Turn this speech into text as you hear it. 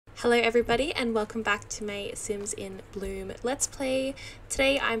Hello everybody and welcome back to my Sims in Bloom Let's Play.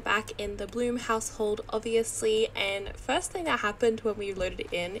 Today I'm back in the Bloom household obviously, and first thing that happened when we loaded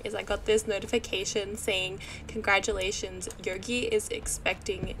it in is I got this notification saying congratulations, Yogi is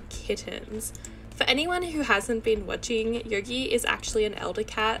expecting kittens. For anyone who hasn't been watching, Yogi is actually an elder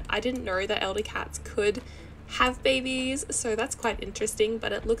cat. I didn't know that elder cats could have babies, so that's quite interesting,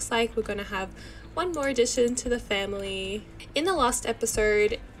 but it looks like we're gonna have one more addition to the family. In the last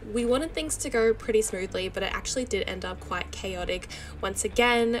episode, we wanted things to go pretty smoothly, but it actually did end up quite chaotic once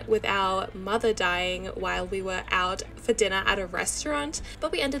again with our mother dying while we were out for dinner at a restaurant.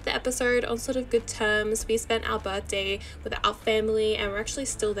 But we ended the episode on sort of good terms. We spent our birthday with our family and we're actually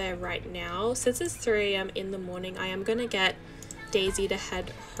still there right now. Since it's 3 a.m. in the morning, I am gonna get Daisy to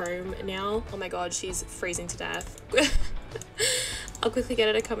head home now. Oh my god, she's freezing to death. I'll quickly get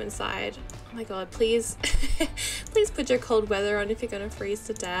her to come inside. Oh my god, please please put your cold weather on if you're gonna freeze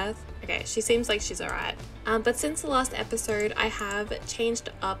to death. Okay, she seems like she's alright. But since the last episode, I have changed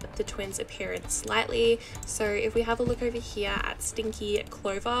up the twins' appearance slightly. So if we have a look over here at Stinky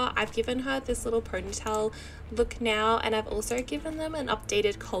Clover, I've given her this little ponytail look now, and I've also given them an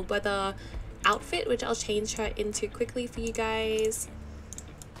updated cold weather outfit, which I'll change her into quickly for you guys.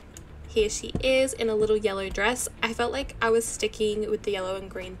 Here she is in a little yellow dress. I felt like I was sticking with the yellow and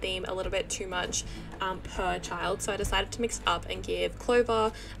green theme a little bit too much per child, so I decided to mix up and give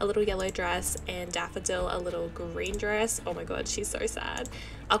Clover a little yellow dress and Daffodil a little green dress. Oh my god, she's so sad.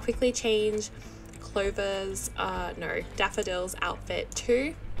 I'll quickly change Daffodil's outfit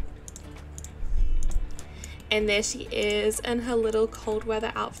too. And there she is in her little cold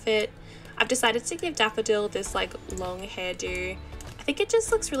weather outfit. I've decided to give Daffodil this like long hairdo. I think it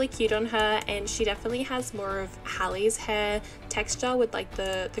just looks really cute on her, and she definitely has more of Hallie's hair texture with like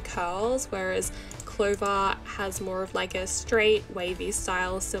the curls, whereas Clover has more of like a straight wavy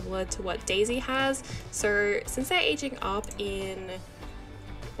style similar to what Daisy has. So since they're aging up in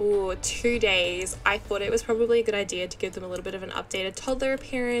 2 days, I thought it was probably a good idea to give them a little bit of an updated toddler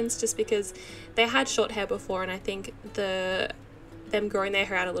appearance, just because they had short hair before, and I think them growing their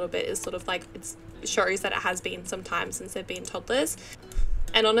hair out a little bit is sort of like, it shows that it has been some time since they've been toddlers.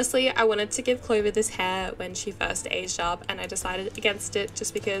 And honestly, I wanted to give Clover this hair when she first aged up, and I decided against it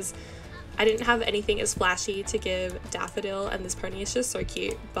just because I didn't have anything as flashy to give Daffodil, and this pony is just so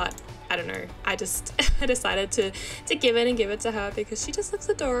cute. But I don't know, I decided to give it to her because she just looks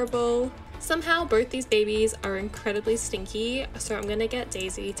adorable. Somehow both these babies are incredibly stinky, so I'm gonna get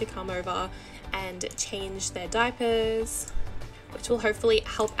Daisy to come over and change their diapers, which will hopefully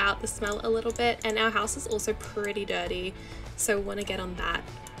help out the smell a little bit. And our house is also pretty dirty, so we want to get on that.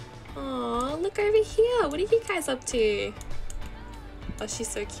 Aw, look over here. What are you guys up to? Oh, she's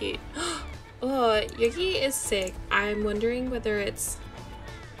so cute. Oh, Yogi is sick. I'm wondering whether it's...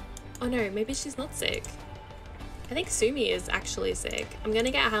 Oh no, maybe she's not sick. I think Sumi is actually sick. I'm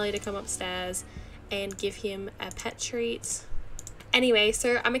gonna get Hallie to come upstairs and give him a pet treat. Anyway,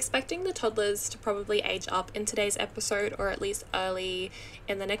 so I'm expecting the toddlers to probably age up in today's episode, or at least early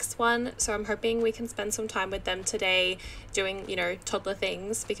in the next one. So I'm hoping we can spend some time with them today doing, you know, toddler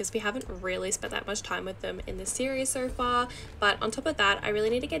things, because we haven't really spent that much time with them in this series so far. But on top of that, I really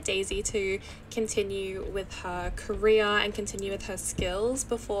need to get Daisy to continue with her career and continue with her skills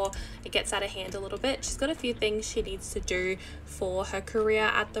before it gets out of hand a little bit. She's got a few things she needs to do for her career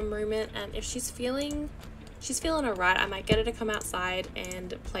at the moment, and if she's feeling alright, I might get her to come outside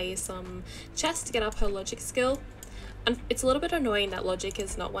and play some chess to get up her logic skill. And it's a little bit annoying that logic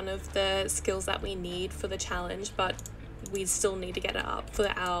is not one of the skills that we need for the challenge, but we still need to get it up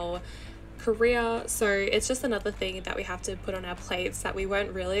for our career. So it's just another thing that we have to put on our plates that we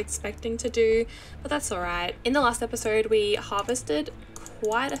weren't really expecting to do, but that's alright. In the last episode, we harvested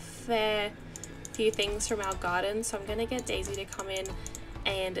quite a fair few things from our garden, so I'm gonna get Daisy to come in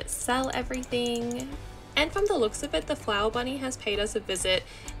and sell everything. And from the looks of it, the flower bunny has paid us a visit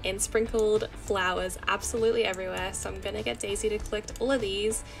and sprinkled flowers absolutely everywhere. So I'm gonna get Daisy to collect all of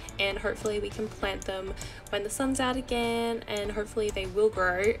these, and hopefully we can plant them when the sun's out again, and hopefully they will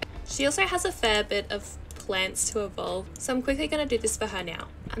grow. She also has a fair bit of plants to evolve, so I'm quickly gonna do this for her now.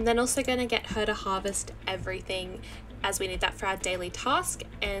 I'm then also gonna get her to harvest everything, as we need that for our daily task.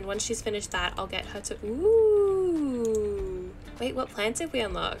 And once she's finished that, I'll get her to... Ooh! Wait, what plant did we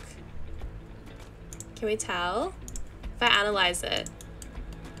unlock? Can we tell? If I analyze it,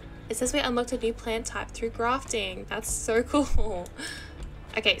 it says we unlocked a new plant type through grafting. That's so cool.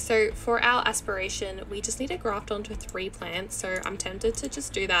 Okay, so for our aspiration, we just need to graft onto 3 plants. So I'm tempted to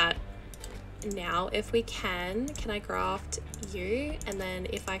just do that now if we can. Can I graft you? And then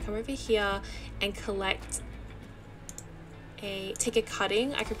if I come over here and collect take a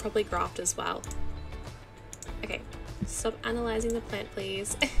cutting. I could probably graft as well. Okay, stop analyzing the plant,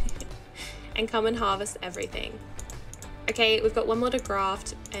 please. And come and harvest everything. Okay, we've got one more to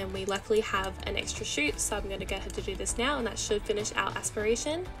graft, and we luckily have an extra shoot, so I'm going to get her to do this now, and that should finish our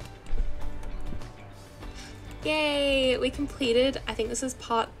aspiration. Yay, we completed, I think this is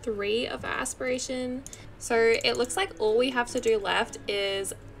part 3 of our aspiration. So it looks like all we have to do left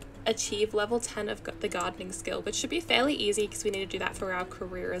is achieve level 10 of the gardening skill, which should be fairly easy because we need to do that for our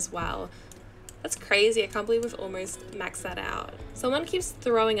career as well. That's crazy. I can't believe we've almost maxed that out. Someone keeps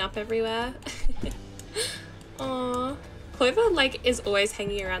throwing up everywhere. Aww. Clover like is always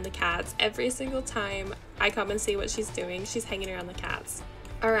hanging around the cats. Every single time I come and see what she's doing, she's hanging around the cats.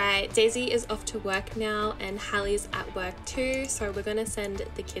 Alright, Daisy is off to work now and Hallie's at work too, so we're gonna send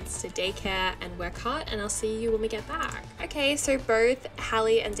the kids to daycare and work hard, and I'll see you when we get back. Okay, so both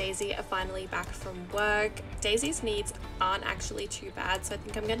Hallie and Daisy are finally back from work. Daisy's needs aren't actually too bad, so I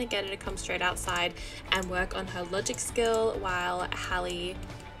think I'm gonna get her to come straight outside and work on her logic skill while Hallie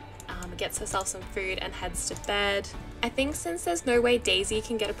gets herself some food and heads to bed. I think since there's no way Daisy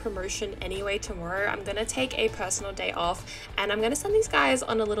can get a promotion anyway tomorrow, I'm gonna take a personal day off and I'm gonna send these guys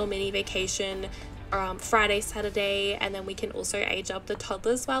on a little mini vacation Friday, Saturday, and then we can also age up the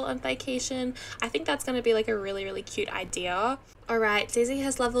toddlers while on vacation. I think that's going to be like a really cute idea. Alright, Daisy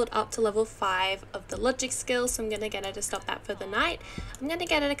has leveled up to level 5 of the logic skill, so I'm going to get her to stop that for the night. I'm going to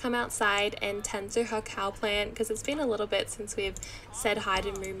get her to come outside and tend to her cow plant because it's been a little bit since we've said hi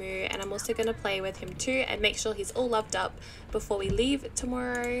to Moo Moo, and I'm also going to play with him too and make sure he's all loved up before we leave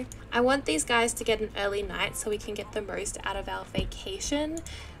tomorrow. I want these guys to get an early night so we can get the most out of our vacation.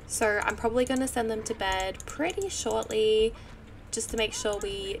 So I'm probably going to send them to bed pretty shortly just to make sure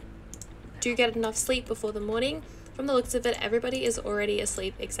we do get enough sleep before the morning. From the looks of it, everybody is already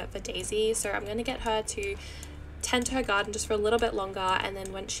asleep except for Daisy. So I'm going to get her to tend to her garden just for a little bit longer, and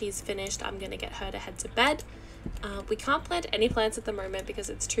then once she's finished, I'm going to get her to head to bed. We can't plant any plants at the moment because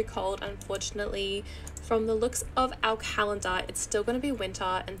it's too cold, unfortunately. From the looks of our calendar, it's still going to be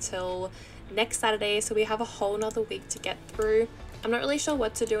winter until next Saturday, so we have a whole nother week to get through. I'm not really sure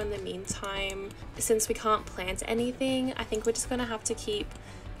what to do in the meantime since we can't plant anything. I think we're just going to have to keep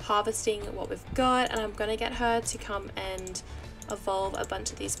harvesting what we've got, and I'm going to get her to come and evolve a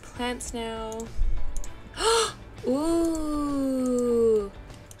bunch of these plants now. Ooh,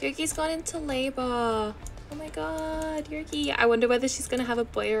 Yogi's gone into labor. Oh my god, Yogi. I wonder whether she's going to have a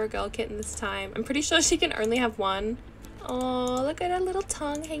boy or a girl kitten this time. I'm pretty sure she can only have one. Oh, look at her little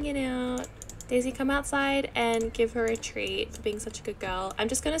tongue hanging out. Daisy, come outside and give her a treat for being such a good girl. I'm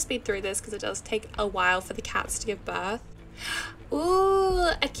just going to speed through this because it does take a while for the cats to give birth.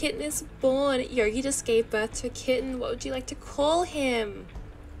 Ooh, a kitten is born. Yogi just gave birth to a kitten. What would you like to call him?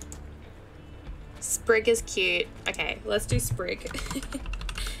 Sprig is cute. Okay, let's do Sprig.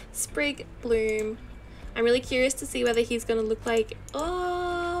 Sprig Bloom. I'm really curious to see whether he's going to look like...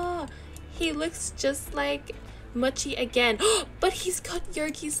 Oh, he looks just like... Mochi again, but he's got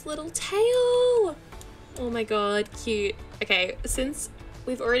Yogi's little tail. Oh my god, cute. Okay, since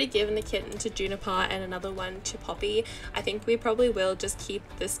we've already given the kitten to Juniper and another one to Poppy, I think we probably will just keep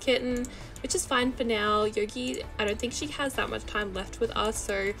this kitten, which is fine for now. Yogi, I don't think she has that much time left with us,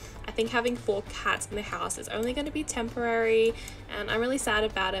 so I think having 4 cats in the house is only going to be temporary, and I'm really sad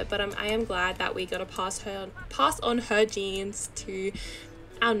about it, but I am glad that we got to pass on her genes to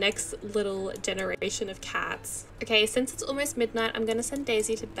our next little generation of cats. Okay, since it's almost midnight, I'm gonna send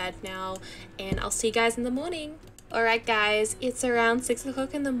Daisy to bed now, and I'll see you guys in the morning. Alright guys, it's around 6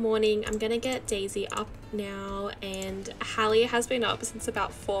 o'clock in the morning. I'm gonna get Daisy up now, and Hallie has been up since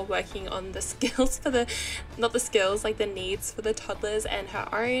about 4 working on the skills for the, not the skills, like the needs for the toddlers and her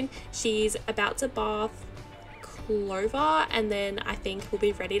own. She's about to bath Clover, and then I think we'll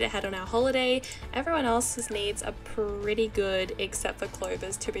be ready to head on our holiday. Everyone else's needs are pretty good except for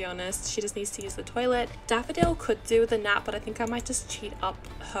Clover's, to be honest. She just needs to use the toilet. Daffodil could do with a nap, but I think I might just cheat up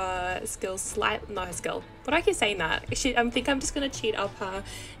her skills slightly. Not her skill. Why do I keep saying that? I think I'm just gonna cheat up her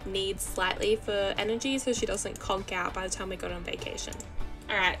needs slightly for energy so she doesn't conk out by the time we go on vacation.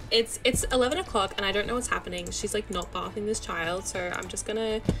 Alright, it's 11 o'clock and I don't know what's happening. She's like not bathing this child, so I'm just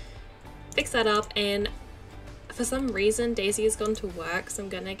gonna fix that up. And for some reason, Daisy has gone to work, so I'm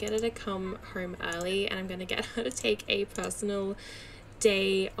gonna get her to come home early, and I'm gonna get her to take a personal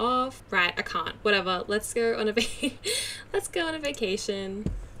day off. Right, I can't. Whatever. Let's go on a vacation.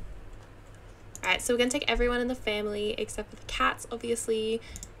 Alright, so we're gonna take everyone in the family except for the cats, obviously.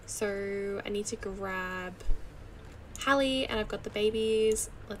 So I need to grab Hallie, and I've got the babies.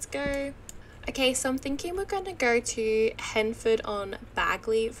 Let's go. Okay, so I'm thinking we're going to go to Henford on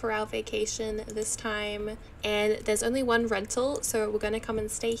Bagley for our vacation this time. And there's only one rental, so we're going to come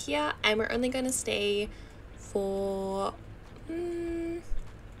and stay here. And we're only going to stay for...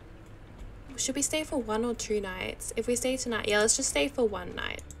 should we stay for 1 or 2 nights? If we stay tonight, yeah, let's just stay for 1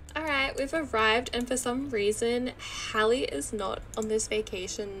 night. Alright, we've arrived, and for some reason, Hallie is not on this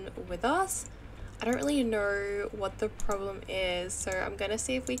vacation with us. I don't really know what the problem is, so I'm going to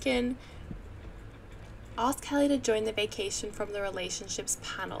see if we can ask Hallie to join the vacation from the relationships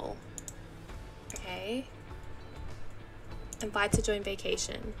panel. Okay. Invite to join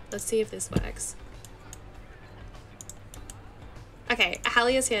vacation. Let's see if this works. Okay,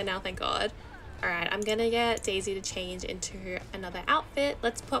 Hallie is here now, thank God. Alright, I'm gonna get Daisy to change into another outfit.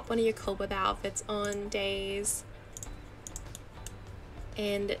 Let's put one of your cold weather outfits on, Days.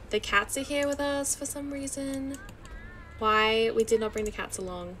 And the cats are here with us for some reason. Why? We did not bring the cats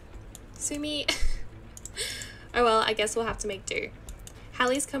along. Sue me. Oh well, I guess we'll have to make do.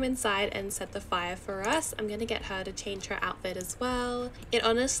 Hallie's come inside and set the fire for us. I'm gonna get her to change her outfit as well. It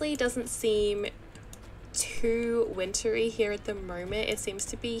honestly doesn't seem too wintry here at the moment. It seems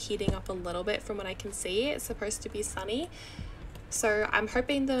to be heating up a little bit from what I can see. It's supposed to be sunny. So I'm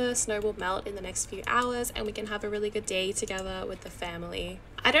hoping the snow will melt in the next few hours and we can have a really good day together with the family.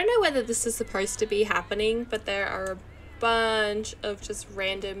 I don't know whether this is supposed to be happening, but there are a bunch of just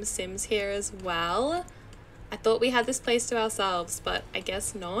random Sims here as well. I thought we had this place to ourselves, but I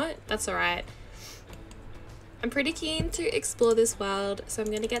guess not. That's alright. I'm pretty keen to explore this world, so I'm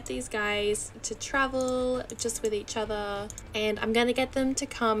going to get these guys to travel just with each other, and I'm going to get them to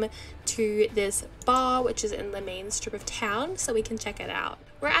come to this bar which is in the main strip of town so we can check it out.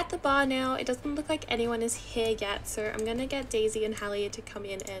 We're at the bar now. It doesn't look like anyone is here yet, so I'm going to get Daisy and Hallie to come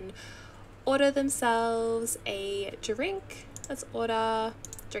in and order themselves a drink. Let's order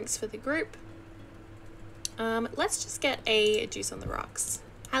drinks for the group. Let's just get a juice on the rocks.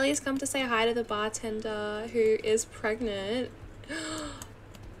 Hallie has come to say hi to the bartender who is pregnant.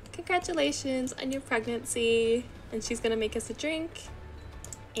 Congratulations on your pregnancy. And she's gonna make us a drink.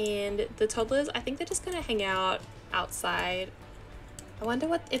 And the toddlers, I think they're just gonna hang out outside. I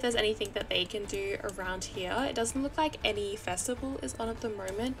wonder if there's anything that they can do around here. It doesn't look like any festival is on at the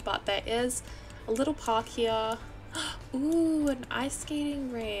moment, but there is a little park here. Ooh, an ice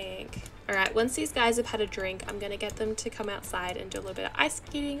skating rink. Alright, once these guys have had a drink, I'm gonna get them to come outside and do a little bit of ice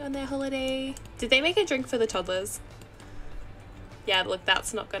skating on their holiday. Did they make a drink for the toddlers? Yeah, look,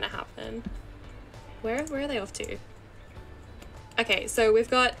 that's not gonna happen. Where are they off to? Okay, so we've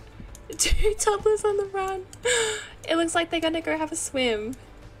got 2 toddlers on the run. It looks like they're gonna go have a swim.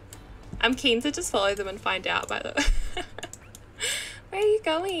 I'm keen to just follow them and find out, by the way. Where are you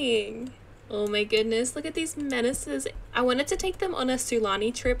going? Oh my goodness, look at these menaces. I wanted to take them on a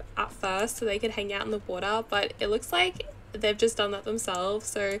Sulani trip at first so they could hang out in the water, but it looks like they've just done that themselves,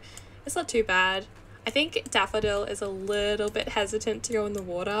 so it's not too bad. I think Daffodil is a little bit hesitant to go in the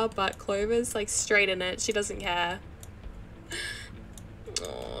water, but Clover's like straight in it. She doesn't care.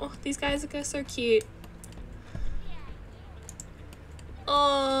 Oh, these guys are so cute.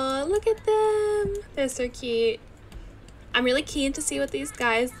 Oh, look at them. They're so cute. I'm really keen to see what these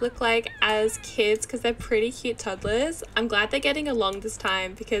guys look like as kids because they're pretty cute toddlers. I'm glad they're getting along this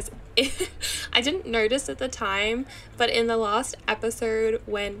time because I didn't notice at the time, but in the last episode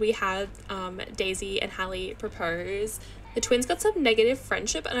when we had Daisy and Hallie propose, the twins got some negative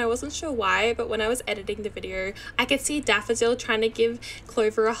friendship and I wasn't sure why, but when I was editing the video, I could see Daffodil trying to give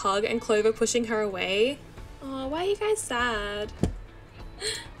Clover a hug and Clover pushing her away. Oh, why are you guys sad?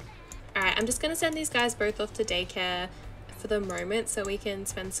 Alright, I'm just gonna send these guys both off to daycare for the moment so we can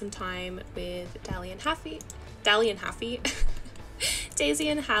spend some time with Daisy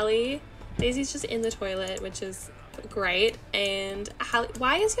and Hallie. Daisy's just in the toilet, which is great. And Hallie,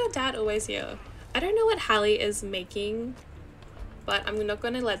 why is your dad always here? I don't know what Hallie is making, but I'm not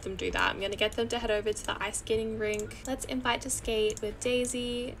going to let them do that. I'm going to get them to head over to the ice skating rink. Let's invite to skate with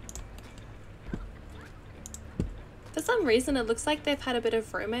Daisy. For some reason, it looks like they've had a bit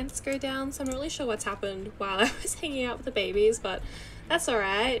of romance go down, so I'm not really sure what's happened while I was hanging out with the babies, but that's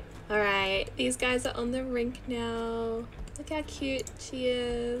alright. Alright, these guys are on the rink now. Look how cute she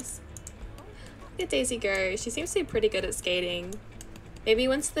is. Look at Daisy go. She seems to be pretty good at skating. Maybe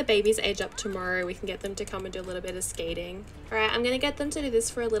once the babies age up tomorrow, we can get them to come and do a little bit of skating. Alright, I'm going to get them to do this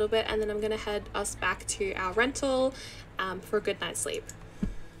for a little bit, and then I'm going to head us back to our rental for a good night's sleep.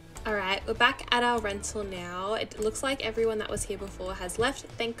 Alright, we're back at our rental now. It looks like everyone that was here before has left,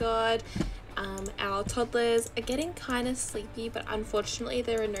 thank God. Our toddlers are getting kind of sleepy, but unfortunately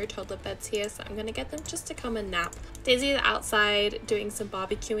there are no toddler beds here, so I'm gonna get them just to come and nap. Daisy is outside doing some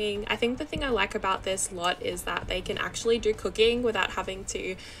barbecuing. I think the thing I like about this lot is that they can actually do cooking without having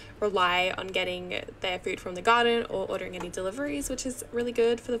to rely on getting their food from the garden or ordering any deliveries, which is really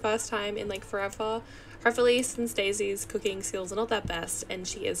good for the first time in like forever. Hopefully, since Daisy's cooking skills are not that best and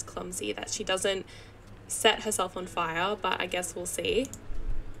she is clumsy, that she doesn't set herself on fire, but I guess we'll see.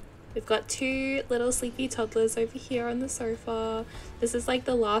 We've got two little sleepy toddlers over here on the sofa. This is like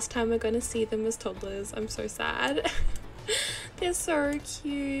the last time we're going to see them as toddlers. I'm so sad. They're so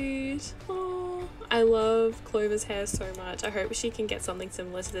cute. Oh, I love Clover's hair so much. I hope she can get something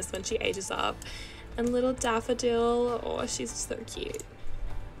similar to this when she ages up. And little Daffodil, oh, she's so cute.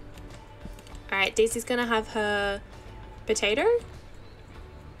 Alright, Daisy's gonna have her potato?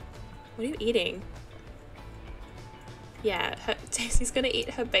 What are you eating? Yeah, Daisy's gonna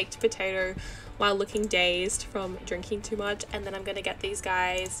eat her baked potato while looking dazed from drinking too much, and then I'm gonna get these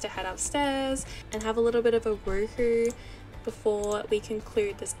guys to head upstairs and have a little bit of a woohoo before we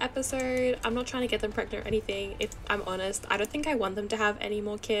conclude this episode. I'm not trying to get them pregnant or anything, if I'm honest. I don't think I want them to have any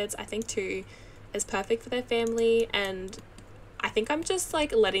more kids. I think 2 is perfect for their family, and I think I'm just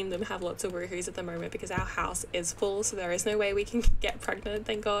like letting them have lots of woohoos at the moment because our house is full, so there is no way we can get pregnant,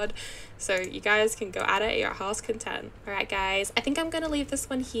 thank God. So you guys can go at it at your heart's content. Alright guys, I think I'm gonna leave this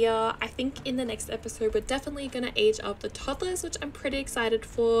one here. I think in the next episode we're definitely gonna age up the toddlers, which I'm pretty excited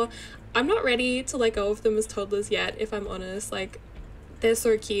for. I'm not ready to let go of them as toddlers yet, if I'm honest. Like, they're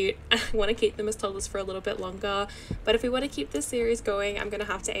so cute. I want to keep them as toddlers for a little bit longer, but if we want to keep this series going, I'm gonna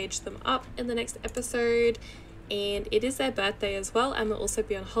have to age them up in the next episode. And it is their birthday as well, and we'll also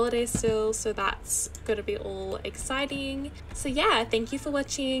be on holiday still, so that's gonna be all exciting. So yeah, thank you for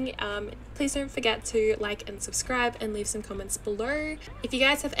watching. Please don't forget to like and subscribe and leave some comments below. If you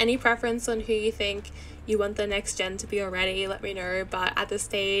guys have any preference on who you think you want the next gen to be already, let me know, but at this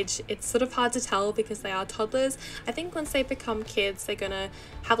stage it's sort of hard to tell because they are toddlers. I think once they become kids they're gonna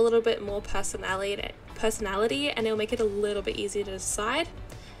have a little bit more personality and it'll make it a little bit easier to decide.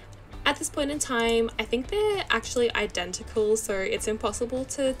 At this point in time, I think they're actually identical, so it's impossible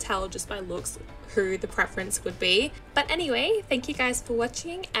to tell just by looks who the preference would be. But anyway, thank you guys for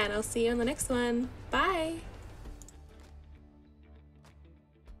watching, and I'll see you on the next one. Bye!